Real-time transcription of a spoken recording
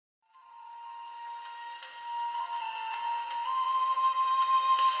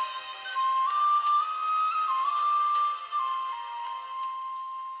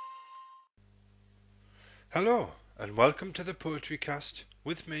Hello, and welcome to the POETRYCAST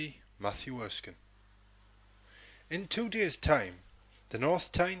with me, Matthew Erskine. In 2 days' time, the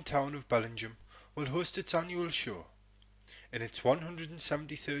North Tyne town of Bellingham will host its annual show, in its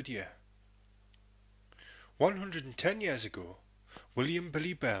 173rd year. 110 years ago, William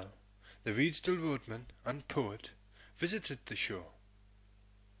Billy Bell, the Redesdale roadman and poet, visited the show.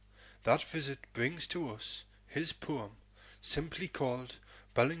 That visit brings to us his poem, simply called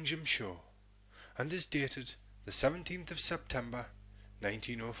Bellingham Show, and is dated the 17th of September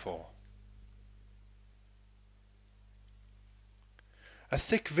 1904. A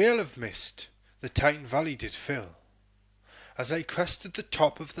thick veil of mist the Tyne valley did fill, as I crested the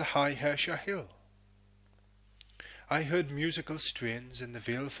top of the high Hershire hill. I heard musical strains in the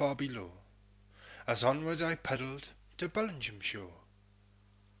vale far below, as onward I pedalled to Bellingham Show.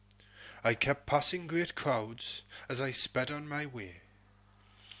 I kept passing great crowds as I sped on my way,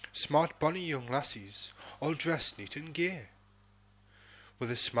 smart bonny young lassies, all dressed neat and gay, with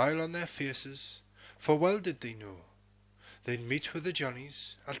a smile on their faces, for well did they know they'd meet with the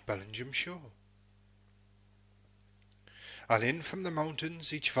Johnnies at Bellingham Show. And in from the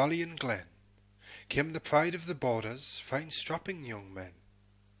mountains, each valley and glen, came the pride of the borders, fine strapping young men,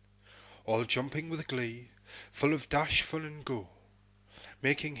 all jumping with glee, full of dash, fun and go,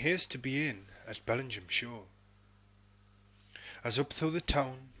 making haste to be in at Bellingham Show. As up through the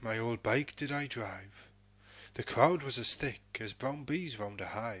town my old bike did I drive, the crowd was as thick as brown bees round a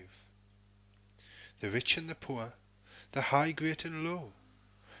hive. The rich and the poor, the high, great and low,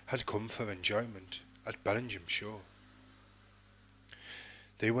 had come for enjoyment at Bellingham Show.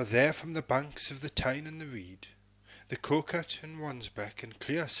 They were there from the banks of the Tyne and the Reed, the Coquet and Wansbeck and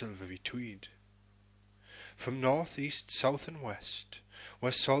clear silvery Tweed, from north, east, south and west,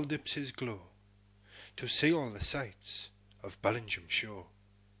 where sol dips his glow, to see all the sights of Bellingham Show.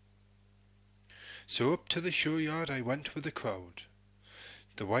 So up to the show yard I went with the crowd.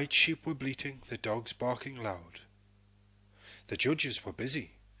 The white sheep were bleating, the dogs barking loud. The judges were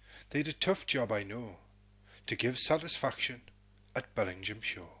busy, they'd a tough job I know, to give satisfaction at Bellingham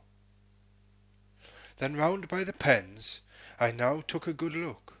Show. Then round by the pens I now took a good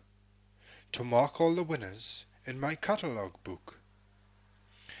look, to mark all the winners in my catalogue book.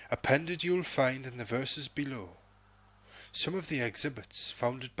 Appended you'll find in the verses below some of the exhibits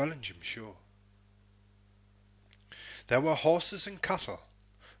found at Bellingham Show. There were horses and cattle,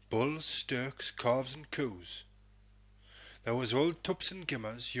 bulls, stirks, calves and coos. There was old tups and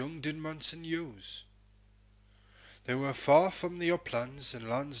gimmers, young dinmonts and ewes. They were far from the uplands and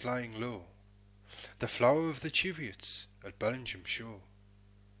lands lying low, the flower of the Cheviots at Bellingham Show.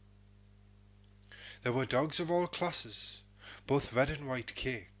 There were dogs of all classes, both red and white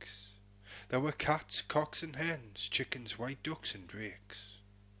cakes. There were cats, cocks and hens, chickens, white ducks and drakes.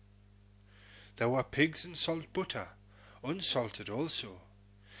 There were pigs and salt butter, unsalted also,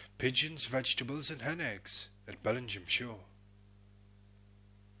 pigeons, vegetables and hen eggs at Bellingham Show.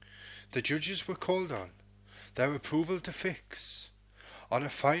 The judges were called on, their approval to fix, on a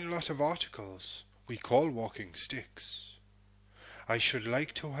fine lot of articles we call walking sticks. I should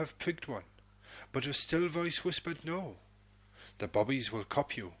like to have prigged one, but a still voice whispered no, the bobbies will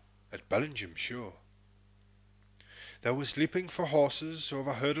cop you at Bellingham Show. There was leaping for horses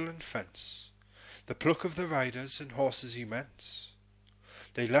over hurdle and fence, the pluck of the riders and horses immense.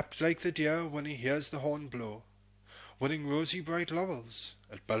 They leapt like the deer when he hears the horn blow, winning rosy bright laurels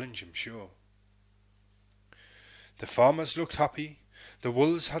at Bellingham Show. The farmers looked happy, the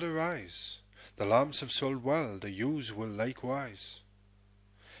wools had a rise, the lambs have sold well, the ewes will likewise.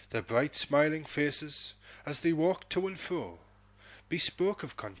 Their bright smiling faces, as they walked to and fro, bespoke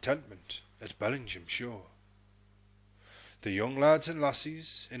of contentment at Bellingham Show. The young lads and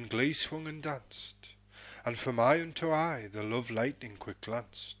lassies in glee swung and danced, and from eye unto eye the love lightning quick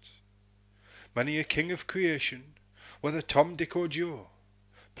glanced. Many a king of creation, whether Tom, Dick or Joe,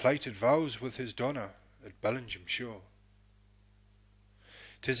 plighted vows with his Donna at Bellingham Show.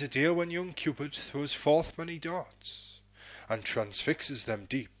 'Tis a day when young Cupid throws forth many darts, and transfixes them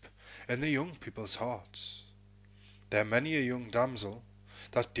deep in the young people's hearts. There many a young damsel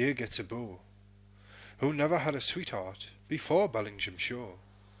that day gets a beau, who never had a sweetheart before Bellingham Show.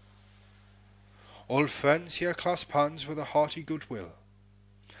 Old friends here clasp hands with a hearty goodwill,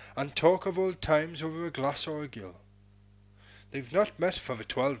 and talk of old times over a glass or a gill. They've not met for a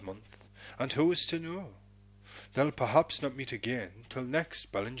 12-month, and who is to know? They'll perhaps not meet again till next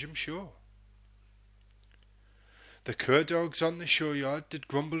Bellingham Show. The cur dogs on the show yard did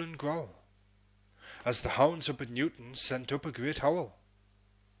grumble and growl, as the hounds up at Newton sent up a great howl.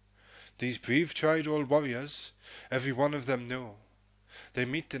 These brave tried old warriors, every one of them know, they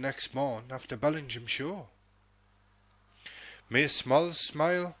meet the next morn after Bellingham Show. May a small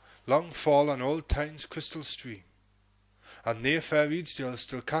smile long fall on old Tyne's crystal stream, and near fair Redesdale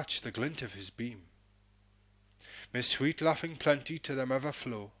still catch the glint of his beam. May sweet laughing plenty to them ever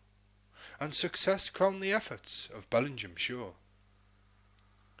flow, and success crown the efforts of Bellingham sure.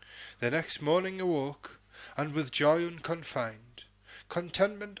 The next morning awoke, and with joy unconfined,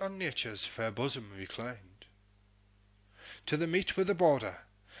 contentment on nature's fair bosom reclined. To the meet with the border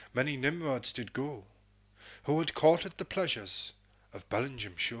many Nimrods did go, who had courted the pleasures of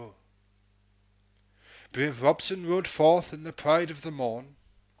Bellingham shore. Brave Robson rode forth in the pride of the morn,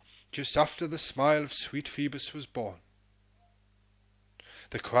 just after the smile of sweet Phoebus was born.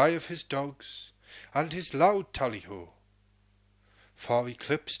 The cry of his dogs, and his loud tally-ho, far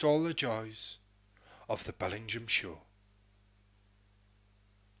eclipsed all the joys of the Bellingham show.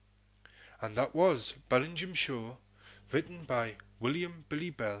 And that was Bellingham Show, written by William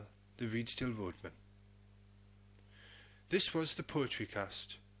Billy Bell, the Redesdale roadman. This was the Poetry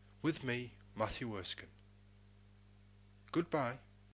Cast, with me, Matthew Erskine. Goodbye.